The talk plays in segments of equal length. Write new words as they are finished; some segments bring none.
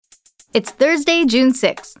It's Thursday, June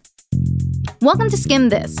 6th. Welcome to Skim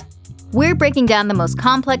This. We're breaking down the most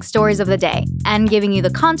complex stories of the day and giving you the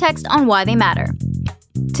context on why they matter.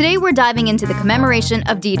 Today we're diving into the commemoration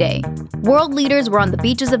of D-Day. World leaders were on the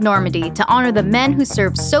beaches of Normandy to honor the men who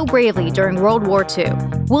served so bravely during World War II.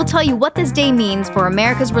 We'll tell you what this day means for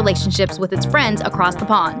America's relationships with its friends across the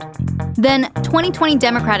pond. Then, 2020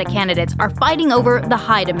 Democratic candidates are fighting over the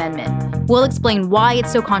Hyde Amendment. We'll explain why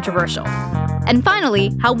it's so controversial. And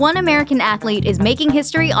finally, how one American athlete is making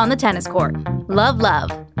history on the tennis court. Love,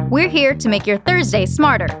 love. We're here to make your Thursday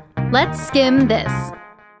smarter. Let's skim this.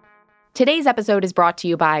 Today's episode is brought to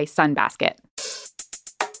you by Sunbasket.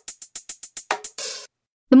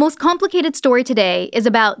 The most complicated story today is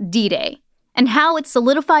about D-Day and how it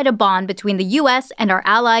solidified a bond between the US and our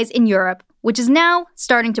allies in Europe, which is now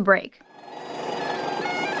starting to break.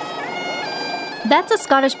 That's a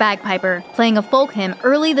Scottish bagpiper playing a folk hymn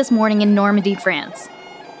early this morning in Normandy, France,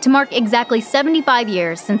 to mark exactly 75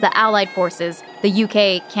 years since the Allied forces, the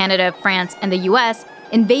UK, Canada, France, and the US,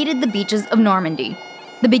 invaded the beaches of Normandy,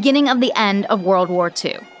 the beginning of the end of World War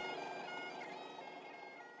II.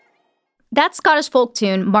 That Scottish folk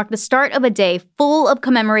tune marked the start of a day full of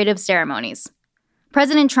commemorative ceremonies.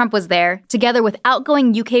 President Trump was there, together with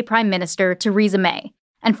outgoing UK Prime Minister Theresa May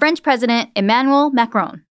and French President Emmanuel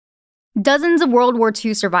Macron. Dozens of World War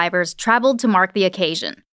II survivors traveled to mark the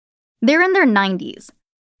occasion. They're in their 90s,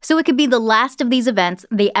 so it could be the last of these events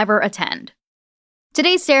they ever attend.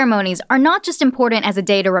 Today's ceremonies are not just important as a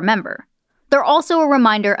day to remember. They're also a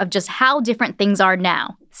reminder of just how different things are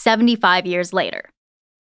now, 75 years later.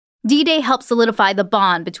 D-Day helped solidify the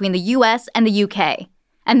bond between the US and the UK,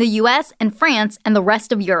 and the US and France and the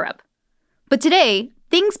rest of Europe. But today,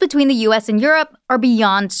 things between the US and Europe are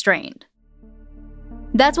beyond strained.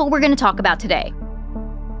 That's what we're going to talk about today.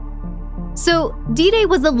 So, D-Day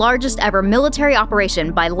was the largest ever military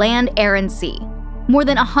operation by land, air, and sea. More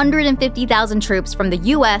than 150,000 troops from the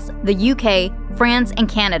US, the UK, France, and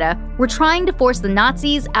Canada were trying to force the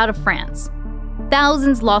Nazis out of France.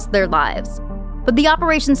 Thousands lost their lives. But the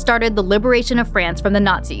operation started the liberation of France from the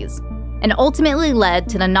Nazis, and ultimately led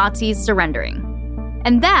to the Nazis surrendering.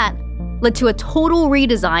 And that led to a total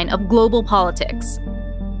redesign of global politics.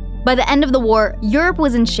 By the end of the war, Europe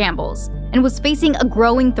was in shambles and was facing a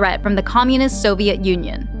growing threat from the communist Soviet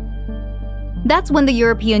Union. That's when the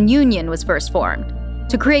European Union was first formed,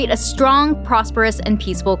 to create a strong, prosperous, and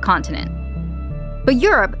peaceful continent. But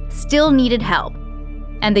Europe still needed help,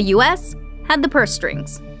 and the US had the purse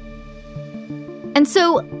strings. And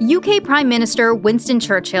so, UK Prime Minister Winston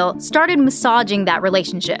Churchill started massaging that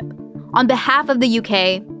relationship, on behalf of the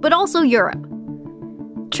UK, but also Europe.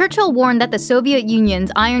 Churchill warned that the Soviet Union's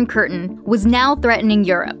Iron Curtain was now threatening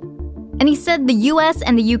Europe, and he said the US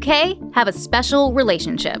and the UK have a special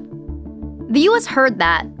relationship. The US heard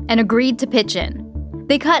that and agreed to pitch in.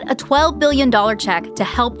 They cut a $12 billion check to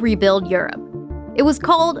help rebuild Europe. It was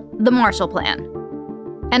called the Marshall Plan.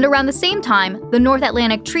 And around the same time, the North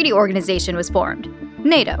Atlantic Treaty Organization was formed,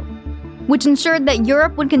 NATO, which ensured that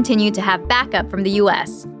Europe would continue to have backup from the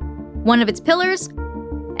US. One of its pillars: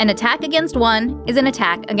 an attack against one is an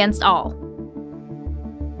attack against all.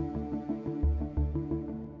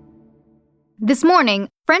 This morning,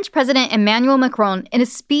 French President Emmanuel Macron, in a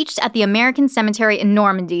speech at the American cemetery in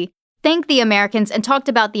Normandy, thanked the Americans and talked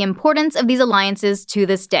about the importance of these alliances to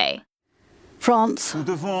this day. France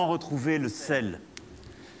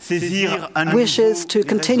wishes to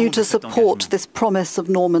continue to support this promise of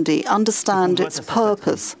Normandy, understand its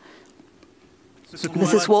purpose.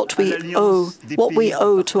 This is what we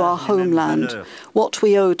owe to our homeland, what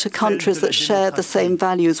we owe to countries that share the same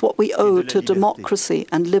values, what we owe to democracy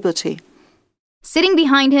and liberty. Sitting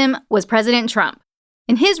behind him was President Trump.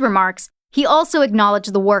 In his remarks, he also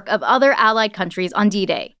acknowledged the work of other allied countries on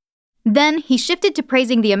D-Day. Then he shifted to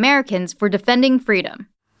praising the Americans for defending freedom.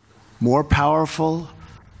 More powerful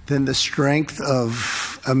than the strength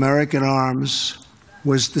of American arms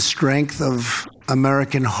was the strength of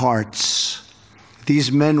American hearts.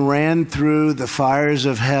 These men ran through the fires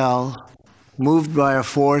of hell, moved by a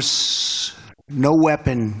force no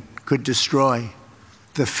weapon could destroy,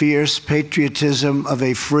 the fierce patriotism of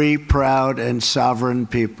a free, proud, and sovereign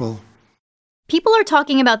people. People are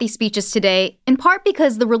talking about these speeches today, in part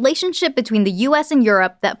because the relationship between the US and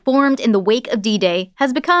Europe that formed in the wake of D-Day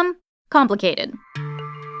has become complicated.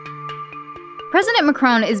 President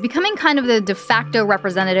Macron is becoming kind of the de facto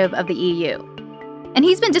representative of the EU. And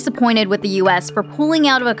he's been disappointed with the US for pulling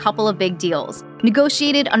out of a couple of big deals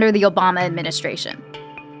negotiated under the Obama administration.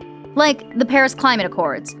 Like the Paris Climate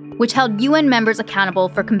Accords, which held UN members accountable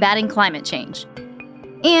for combating climate change,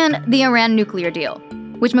 and the Iran nuclear deal,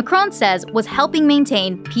 which Macron says was helping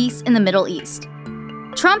maintain peace in the Middle East.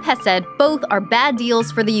 Trump has said both are bad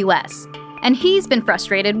deals for the US, and he's been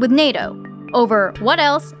frustrated with NATO over, what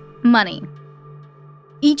else? Money.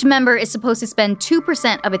 Each member is supposed to spend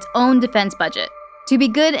 2% of its own defense budget to be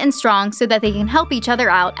good and strong so that they can help each other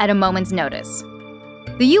out at a moment's notice.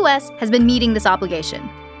 The US has been meeting this obligation,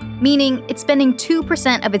 meaning it's spending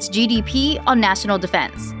 2% of its GDP on national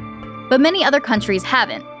defense. But many other countries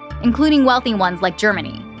haven't, including wealthy ones like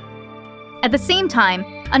Germany. At the same time,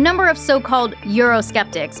 a number of so-called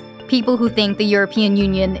Eurosceptics, people who think the European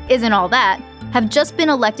Union isn't all that, have just been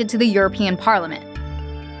elected to the European Parliament.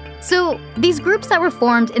 So, these groups that were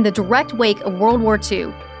formed in the direct wake of World War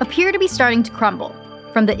II appear to be starting to crumble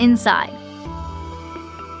from the inside.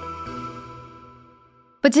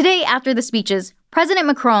 But today, after the speeches, President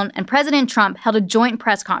Macron and President Trump held a joint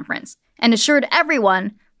press conference and assured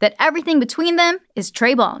everyone that everything between them is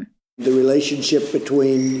très bon. The relationship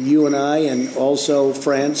between you and I, and also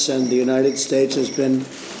France and the United States, has been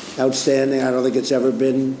outstanding. I don't think it's ever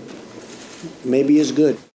been maybe as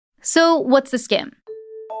good. So what's the skim?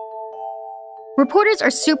 Reporters are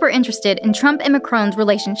super interested in Trump and Macron's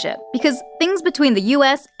relationship because things between the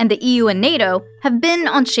US and the EU and NATO have been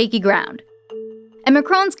on shaky ground. And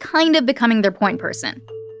Macron's kind of becoming their point person.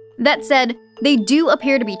 That said, they do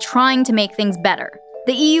appear to be trying to make things better.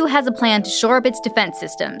 The EU has a plan to shore up its defense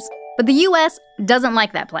systems, but the US doesn't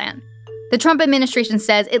like that plan. The Trump administration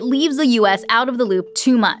says it leaves the US out of the loop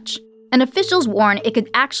too much, and officials warn it could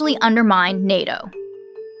actually undermine NATO.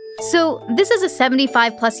 So this is a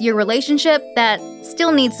 75-plus year relationship that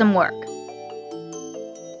still needs some work.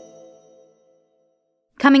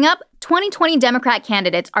 Coming up, 2020 Democrat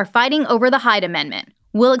candidates are fighting over the Hyde Amendment.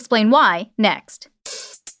 We'll explain why next.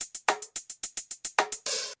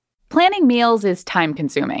 Planning meals is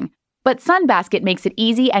time-consuming, but Sunbasket makes it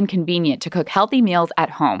easy and convenient to cook healthy meals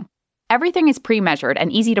at home. Everything is pre-measured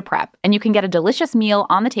and easy to prep, and you can get a delicious meal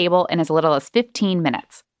on the table in as little as 15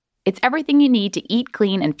 minutes. It's everything you need to eat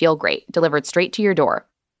clean and feel great, delivered straight to your door.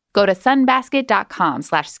 Go to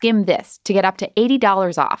sunbasket.com/skimthis to get up to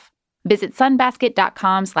 $80 off. Visit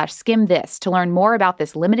sunbasket.com/skimthis to learn more about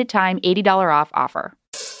this limited-time $80 off offer.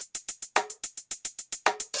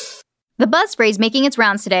 The buzz phrase making its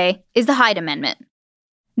rounds today is the Hyde Amendment.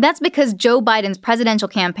 That's because Joe Biden's presidential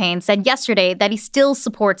campaign said yesterday that he still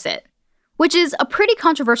supports it, which is a pretty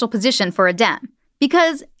controversial position for a Dem,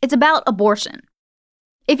 because it's about abortion.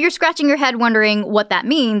 If you're scratching your head wondering what that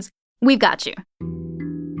means, we've got you.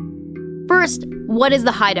 First, what is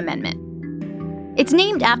the Hyde Amendment? It's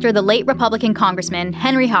named after the late Republican Congressman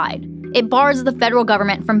Henry Hyde. It bars the federal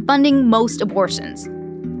government from funding most abortions.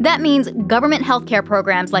 That means government healthcare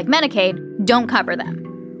programs like Medicaid don't cover them,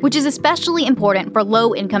 which is especially important for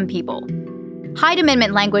low-income people. Hyde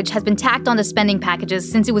Amendment language has been tacked onto spending packages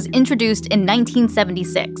since it was introduced in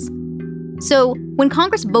 1976. So, when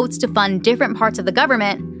Congress votes to fund different parts of the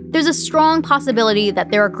government, there's a strong possibility that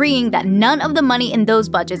they're agreeing that none of the money in those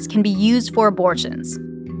budgets can be used for abortions.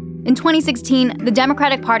 In 2016, the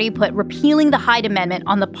Democratic Party put repealing the Hyde Amendment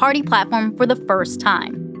on the party platform for the first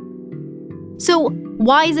time. So,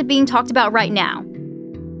 why is it being talked about right now?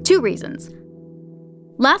 Two reasons.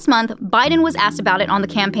 Last month, Biden was asked about it on the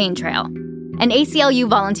campaign trail. An ACLU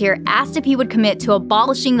volunteer asked if he would commit to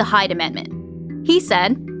abolishing the Hyde Amendment. He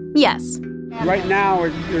said, yes. Right now,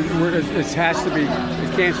 it has to be.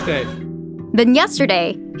 It can't stay. Then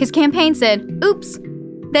yesterday, his campaign said, oops,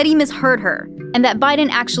 that he misheard her, and that Biden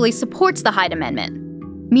actually supports the Hyde Amendment,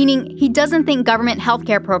 meaning he doesn't think government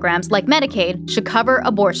healthcare programs like Medicaid should cover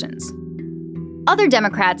abortions. Other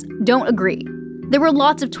Democrats don't agree. There were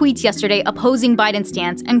lots of tweets yesterday opposing Biden's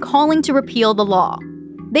stance and calling to repeal the law.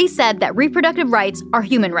 They said that reproductive rights are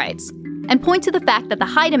human rights, and point to the fact that the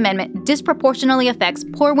Hyde Amendment disproportionately affects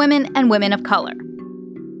poor women and women of color.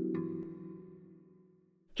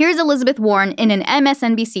 Here's Elizabeth Warren in an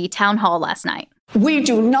MSNBC town hall last night. We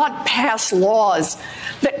do not pass laws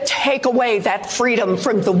that take away that freedom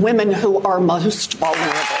from the women who are most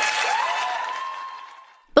vulnerable.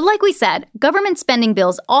 But like we said, government spending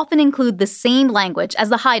bills often include the same language as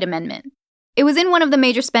the Hyde Amendment. It was in one of the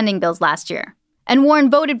major spending bills last year, and Warren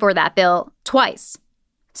voted for that bill twice.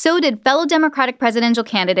 So did fellow Democratic presidential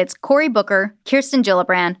candidates Cory Booker, Kirsten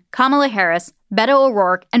Gillibrand, Kamala Harris, Beto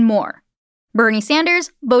O'Rourke, and more. Bernie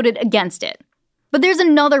Sanders voted against it. But there's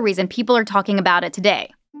another reason people are talking about it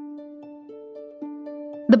today.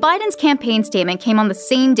 The Biden's campaign statement came on the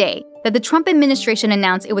same day that the Trump administration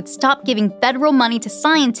announced it would stop giving federal money to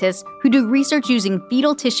scientists who do research using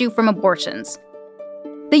fetal tissue from abortions.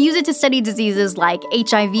 They use it to study diseases like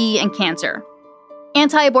HIV and cancer.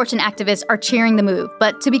 Anti-abortion activists are cheering the move,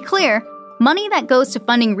 but to be clear, money that goes to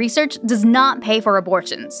funding research does not pay for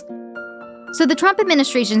abortions. So the Trump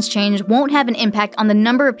administration's change won't have an impact on the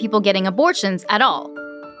number of people getting abortions at all.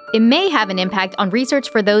 It may have an impact on research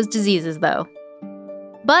for those diseases, though.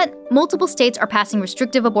 But multiple states are passing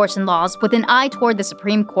restrictive abortion laws with an eye toward the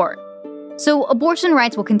Supreme Court. So abortion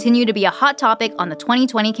rights will continue to be a hot topic on the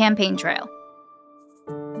 2020 campaign trail.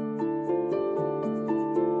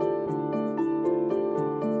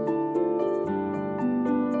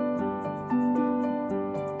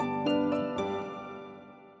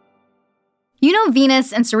 You know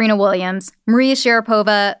Venus and Serena Williams, Maria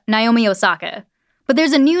Sharapova, Naomi Osaka. But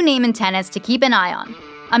there's a new name in tennis to keep an eye on,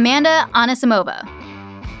 Amanda Anisimova.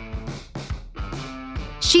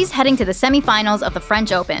 She's heading to the semifinals of the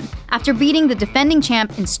French Open after beating the defending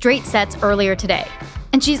champ in straight sets earlier today.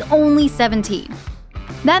 And she's only 17.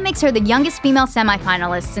 That makes her the youngest female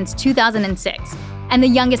semifinalist since 2006, and the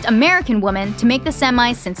youngest American woman to make the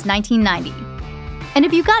semis since 1990. And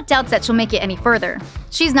if you got doubts that she'll make it any further,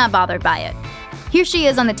 she's not bothered by it. Here she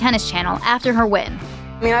is on the Tennis Channel after her win.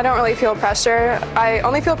 I mean, I don't really feel pressure. I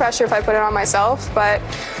only feel pressure if I put it on myself, but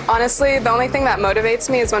honestly, the only thing that motivates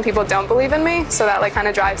me is when people don't believe in me, so that kind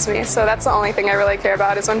of drives me. So that's the only thing I really care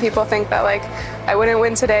about, is when people think that I wouldn't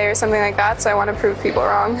win today or something like that, so I want to prove people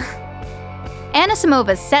wrong.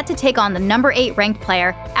 Anisimova is set to take on the number 8 ranked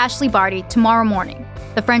player, Ashley Barty, tomorrow morning.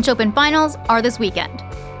 The French Open finals are this weekend.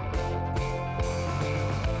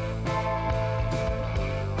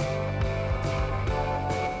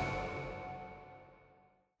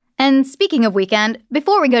 And speaking of weekend,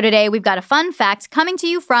 before we go today, we've got a fun fact coming to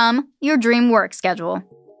you from your dream work schedule,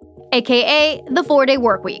 aka the 4-day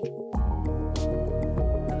work week.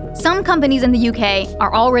 Some companies in the UK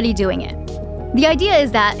are already doing it. The idea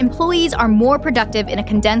is that employees are more productive in a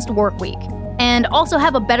condensed work week and also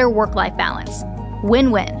have a better work-life balance.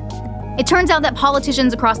 Win-win. It turns out that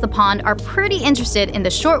politicians across the pond are pretty interested in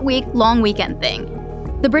the short week, long weekend thing.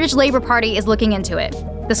 The British Labour Party is looking into it.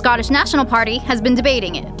 The Scottish National Party has been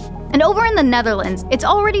debating it. And over in the Netherlands, it's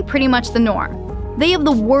already pretty much the norm. They have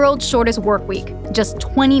the world's shortest work week, just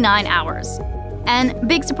 29 hours. And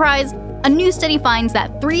big surprise, a new study finds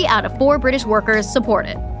that 3 out of 4 British workers support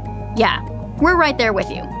it. Yeah, we're right there with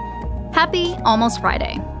you. Happy Almost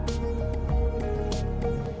Friday.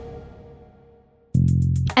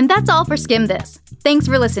 And that's all for Skim This. Thanks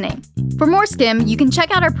for listening. For more Skim, you can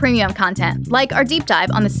check out our premium content, like our deep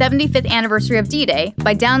dive on the 75th anniversary of D-Day,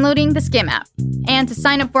 by downloading the Skim app. And to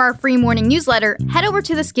sign up for our free morning newsletter, head over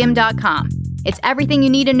to theskim.com. It's everything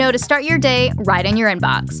you need to know to start your day right in your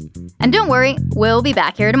inbox. And don't worry, we'll be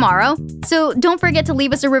back here tomorrow. So don't forget to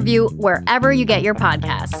leave us a review wherever you get your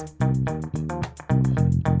podcasts.